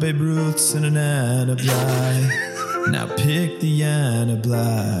two Babe Ruths and an Anna Bligh. Now pick the Anna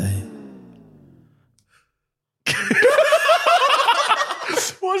Bligh.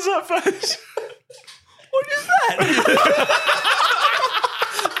 What's that face? What is that?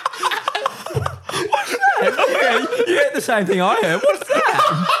 What's that? Yeah, you heard the same thing I heard. What's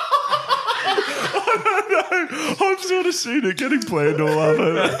that? I've sort of seen it getting planned all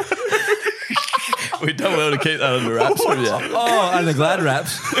over. We don't want to keep that under wraps from you. Oh, and the glad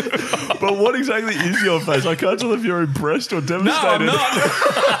wraps. But what exactly is your face? I can't tell if you're impressed or devastated. No, I'm not.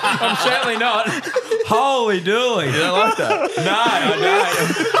 I'm certainly not. Holy dooly. You don't like that? No, I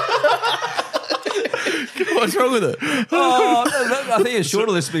don't. What's wrong with it? Oh, I think it's sure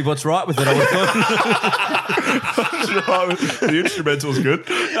to list me what's right with it. I would have thought. The instrumental's good.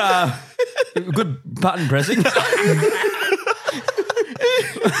 Good button pressing.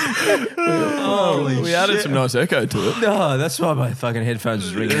 We added some nice echo to it. No, that's why my fucking headphones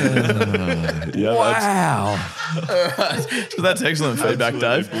is ringing. Yeah, Wow. So that's excellent feedback,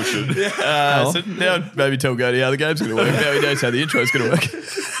 Dave. So now maybe tell Goaty how the game's going to work. Now he knows how the intro's going to work.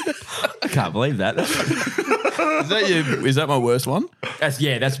 I can't believe that. Is that my worst one? That's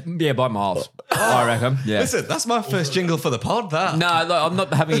by miles. I reckon. Yeah. Listen, that's my first jingle for the pod, that. No, look, I'm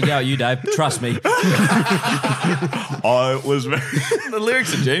not having a go at you, Dave. Trust me. I was The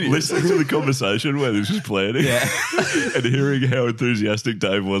lyrics are genius. listening to the conversation where this was planning and hearing how enthusiastic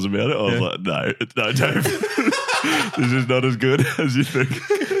Dave was about it. I was like, no, Dave. This is not as good as you think.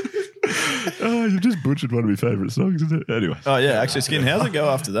 Oh, you just butchered one of my favourite songs, isn't it? Anyway. Oh, yeah. Actually, Skin, how's it go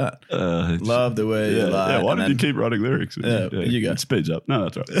after that? Love the way you lie. Yeah, why did you keep writing lyrics? Yeah, you go. It speeds up. No,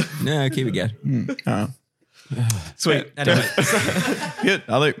 that's right. No, keep it going. All right. Sweet. Anyway, Good.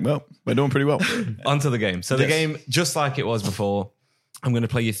 I think, well, we're doing pretty well. Onto the game. So the game, just like it was before, I'm going to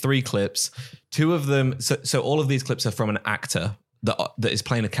play you 3 clips. 2 of them, so all of these clips are from an actor that is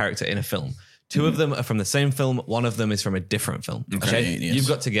playing a character in a film. 2 of them are from the same film. 1 of them is from a different film. Okay. Yes. You've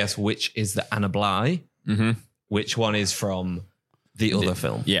got to guess which is the Anna Bligh, which one is from the other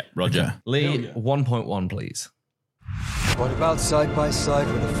film. yeah, Roger. Lee, 1.1, please. What about side by side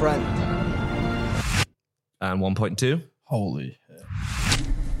with a friend? And 1.2. Holy.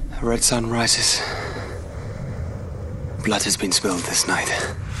 The red sun rises. Blood has been spilled this night.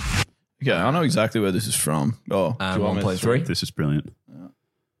 Okay, I know exactly where this is from. Oh, And do you want me to- 1.3. This is brilliant.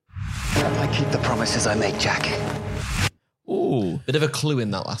 I keep the promises I make, Jack. Ooh. Bit of a clue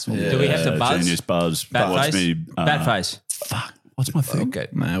in that last one. Do we have to buzz? Genius buzz. Bat Watch face? me. Bat face. Fuck. What's my thing? Okay.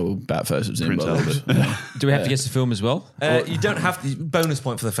 Nah, well, Batface was in Prince by Albert. the Do we have to guess the film as well? You don't have to. Bonus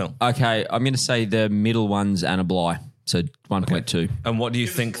point for the film. Okay, I'm going to say the middle one's Anna Bligh, so 1.2. And what do you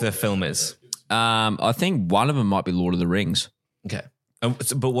think the film is? I think one of them might be Lord of the Rings. Okay.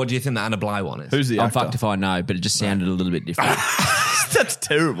 But what do you think the Anna Bligh one is? Who's the I'm actor? fucked if I know, but it just sounded a little bit different. That's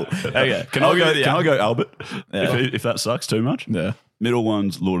terrible. Okay, Can I go Albert? Yeah. If that sucks too much? Yeah. Middle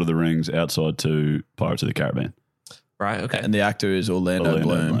one's Lord of the Rings, outside 2 Pirates of the Caribbean. Right, okay. And the actor is Orlando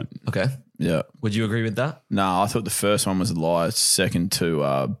Bloom. Okay. Yeah. Would you agree with that? No, I thought the first one was a lie. Second 2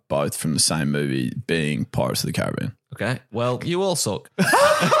 are both from the same movie, being Pirates of the Caribbean. Okay. Well, you all suck.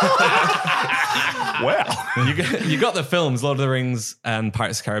 Wow. You got the films Lord of the Rings and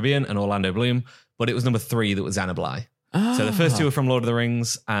Pirates of the Caribbean and Orlando Bloom, but it was number 3 that was Anna Bligh. So the first 2 were from Lord of the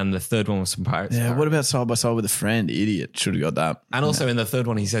Rings and the third one was from Pirates. of the Yeah, Caribbean. what about Side by Side with a Friend? Idiot. Should have got that. And also in the third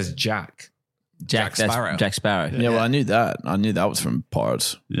one, he says Jack. Jack that's Sparrow. Jack Sparrow. Yeah, well, I knew that. I knew that was from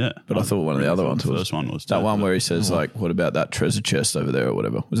Pirates. Yeah. But I thought one of the other ones The was. first one was That too, one but- where he says, like, what about that treasure chest over there or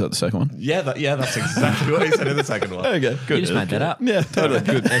whatever? Was that the second one? Yeah, that's exactly what he said in the second one. Okay, good. You just made that up. Yeah, totally.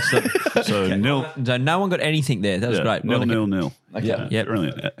 Good. Excellent. So nil. So no one got anything there. That was great. Well, Nil. Yeah. Yep.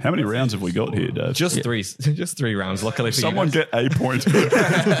 Brilliant. How many rounds have we got here, Dave? Just 3 rounds, luckily for Someone you guys. get a point.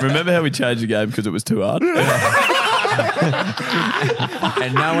 Remember how we changed the game because it was too hard?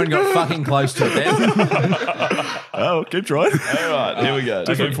 and no one got fucking close to it then. Oh, keep trying. All right, here we go.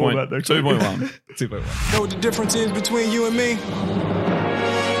 Different format next week. 2.1. 2.1. Know what the difference is between you and me?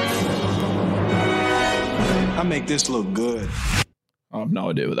 I make this look good. I have no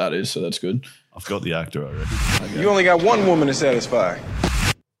idea what that is, so that's good. I've got the actor, I reckon. You only got one woman to satisfy.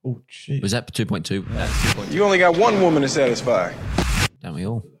 Oh, shit. Was that 2.2? That's 2.2. You only got one woman to satisfy. Don't we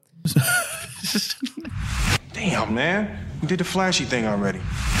all? Damn, man. We did the flashy thing already.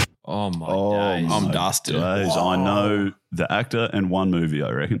 Oh my days. I'm dusted. Days. I know the actor and one movie, I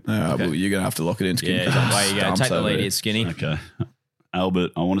reckon. All right, well, you're going to have to lock it in, Skinny. Yeah, 'cause I'm away you go. stumped Take the over lead here. here, Skinny. Okay.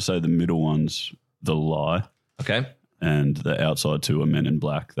 Albert, I want to say the middle one's The Lie, Okay. and the outside 2 are Men in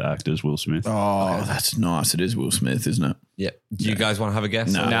Black, the actors Will Smith. Oh, that's nice. It is Will Smith, isn't it? Yeah. Do you guys want to have a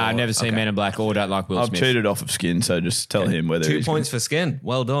guess? No, I've never seen Men in Black or don't like Will I've Smith. cheated off of Skin, so just tell him whether 2 he's points for Skin.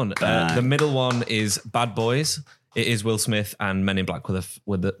 Well done. The middle one is Bad Boys. It is Will Smith, and Men in Black was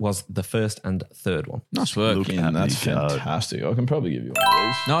the first and third one. Nice work. Look Skin. at That's me go. fantastic. I can probably give you one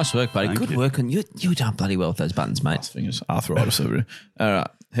of these. Nice work, buddy. Thank Good you. work. And you done bloody well with those buttons, mate. Fingers arthritis over here. All right,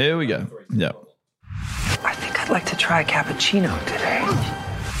 here we go. Yeah, I think I'd like to try a cappuccino today.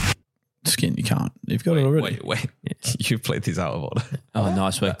 Skin. You can't. You've got it already. Wait. You've played these out of order. Oh,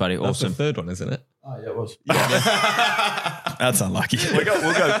 nice work, buddy. That's the Awesome. third one, isn't it? Oh, yeah, it was. That's unlucky. We'll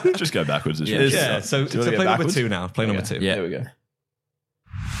go. Just go backwards. This week. Yeah. So Do you wanna play go number backwards? 2 now. Play number 2. Yeah. There we go.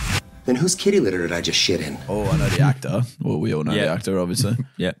 Then whose kitty litter did I just shit in? Oh, I know the actor. Well, we all know Yeah. the actor, obviously.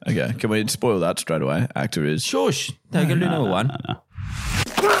 Yeah. Okay, can we spoil that straight away? Actor is. Shush. No, you got to do number 1.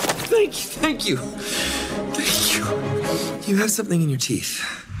 Thank you. You have something in your teeth.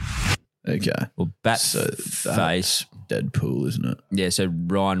 Okay. Well, Bat So Face. Deadpool, isn't it? Yeah, so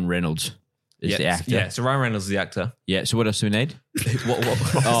Ryan Reynolds is the actor. Yeah, so Ryan Reynolds is the actor. Yeah, so what else do we need? what?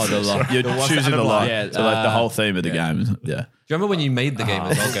 Oh, the lie. You're choosing the line. Yeah, so like the whole theme of the game, isn't it? Yeah. Do you remember when you made the game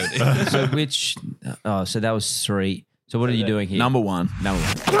as well, Cody? So which? Oh, so that was 3. So what are you doing here? Number 1. Number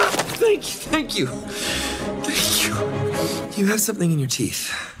 1. Thank you. You have something in your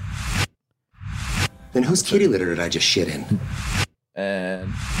teeth. Then whose kitty litter did I just shit in? And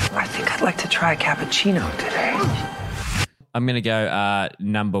I think I'd like to try a cappuccino today. I'm going to go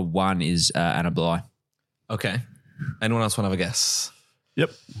number 1 is Anna Bligh. Okay. Anyone else want to have a guess?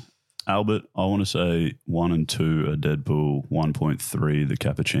 Yep. Albert, I want to say 1 and 2 are Deadpool. 1.3, the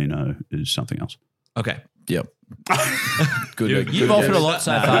cappuccino, is something else. Okay. Yep. Good. You've offered a lot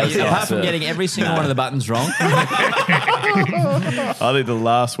so far. Apart from getting every single one of the buttons wrong. I think the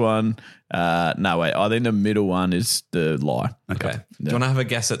last one. I think the middle one is the lie. Okay. Do you want to have a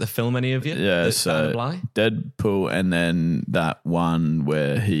guess at the film, any of you? Yeah, That's so a lie? Deadpool, and then that one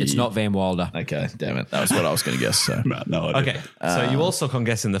where he. It's not Van Wilder. Okay, damn it. That was what I was going to guess. So no idea. Okay, so you also can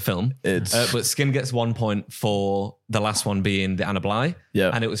guess in the film. But Skin gets 1 point for the last one being the Anna Bly.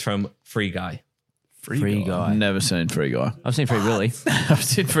 Yeah. And it was from Free Guy. Free Guy. Never seen Free Guy. I've seen Free Willy. I've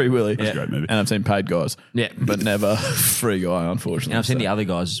seen Free Willy. That's a great movie. And I've seen Paid Guys. Yeah. But never Free Guy, unfortunately. And I've seen The Other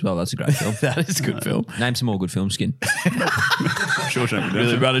Guys as well. That's a great film. That is a good film. Name some more good films, Skin. Shawshank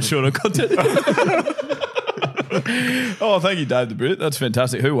Really Redemption. running short on content. Oh, thank you, Dave the Brit. That's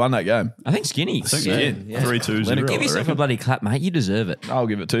fantastic. Who won that game? I think Skinny. I think Skin. yeah. 3-2-0. Give yourself a bloody clap, mate. You deserve it. I'll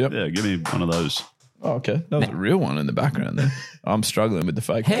give it to you. Yeah, give me one of those. Oh, okay. That was a real one in the background there. I'm struggling with the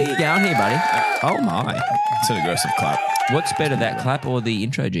fake. How you going here, buddy? Oh, my. It's an aggressive clap. What's better, that clap or the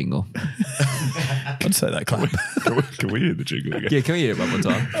intro jingle? I'd say that clap. Can we hear the jingle again? Yeah, can we hear it one more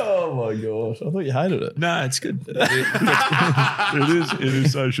time? Oh, my gosh. I thought you hated it. No, it's good. It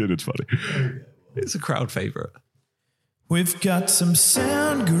is so shit, it's funny. It's a crowd favourite. We've got some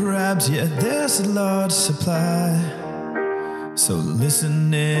sound grabs, yeah, there's a large supply. So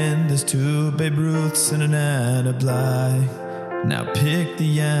listen in, there's 2 Babe Ruths and an Anna Bly. Now pick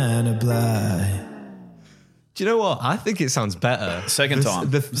the Anna Bly. Do you know what? I think it sounds better. Second time.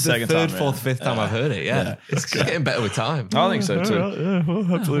 The Second third, time, fourth, fifth time I've heard it, yeah. It's just getting better with time. I think so too. Yeah, well,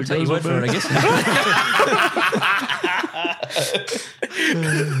 hopefully it Take goes your on word for it, I better. guess.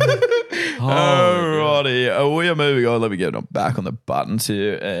 Alrighty, we are moving on. Let me get back on the buttons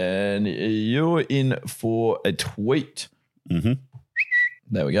here, and you're in for a tweet. Mm-hmm.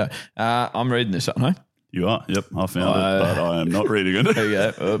 There we go. I'm reading this, aren't I? You are. Yep, I found it, but I am not reading it. There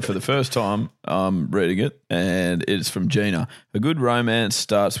you go. For the first time, I'm reading it, and it's from Gina. A good romance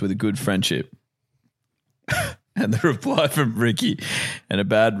starts with a good friendship. And the reply from Ricky. And a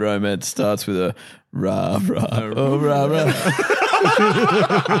bad romance starts with a rah, rah, oh, rah, rah.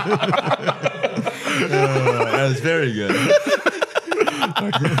 That was very good.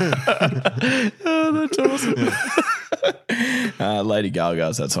 Oh, that's awesome. Lady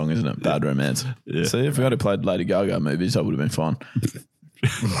Gaga's that song, isn't it? Bad Romance. Yeah. See, if we had played Lady Gaga movies, that would have been fine.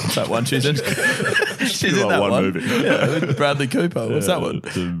 That one she's in. She's in that one one movie. Yeah, with Bradley Cooper. What's that one?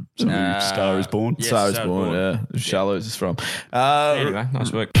 Star is Born. Yes, Star is Star is Born. Born. Yeah, Shallows is from. Anyway,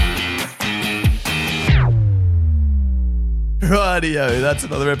 nice work. Rightio, that's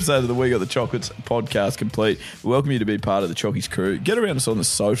another episode of the We Got the Chocolates podcast complete. We welcome you to be part of the Chockies crew. Get around us on the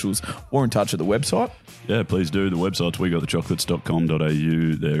socials or in touch at the website. Yeah, please do. The website's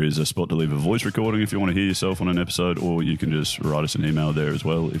wegotthechocolates.com.au. There is a spot to leave a voice recording if you want to hear yourself on an episode, or you can just write us an email there as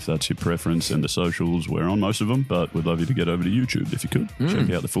well if that's your preference. And the socials, we're on most of them, but we'd love you to get over to YouTube if you could.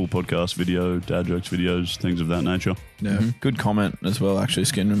 Check out the full podcast video, dad jokes videos, things of that nature. Yeah, good comment as well, actually,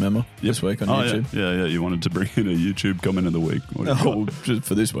 Skin, remember, this week on YouTube. Yeah. You wanted to bring in a YouTube comment of the week. What do you call it? Just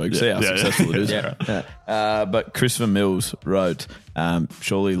for this week, see Yeah, how yeah, successful it is. Yeah. But Christopher Mills wrote,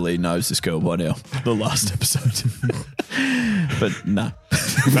 surely Lee knows this girl by now, the last episode. But no.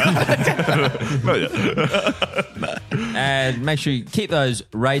 And make sure you keep those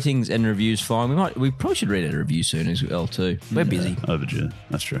ratings and reviews flying. We probably should read out a review soon as well too. We're busy. Overdue.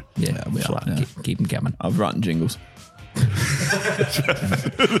 That's true. Yeah, we are. Yeah. Keep them coming. I've written jingles. They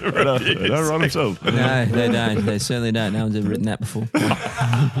don't run themselves. No, they don't. They certainly don't. No one's ever written that before.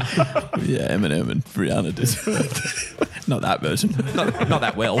 Yeah, Eminem and Rihanna did. Not that version. Not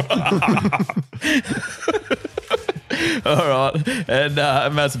that well. All right. And a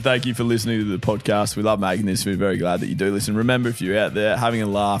massive thank you for listening to the podcast. We love making this. We're very glad that you do listen. Remember, if you're out there having a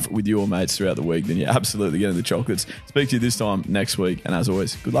laugh with your mates throughout the week, then you're absolutely getting the chocolates. Speak to you this time next week. And as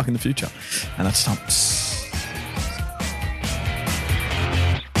always, good luck in the future. And that's time.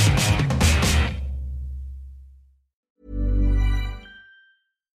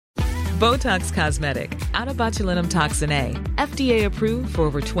 Botox Cosmetic, out of botulinum toxin A, FDA approved for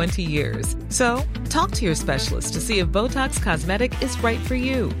over 20 years. So, talk to your specialist to see if Botox Cosmetic is right for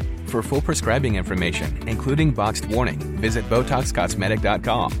you. For full prescribing information, including boxed warning, visit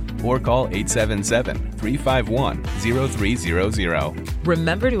BotoxCosmetic.com or call 877-351-0300.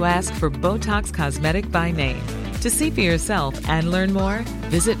 Remember to ask for Botox Cosmetic by name. To see for yourself and learn more,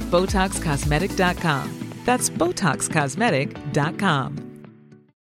 visit BotoxCosmetic.com. That's BotoxCosmetic.com.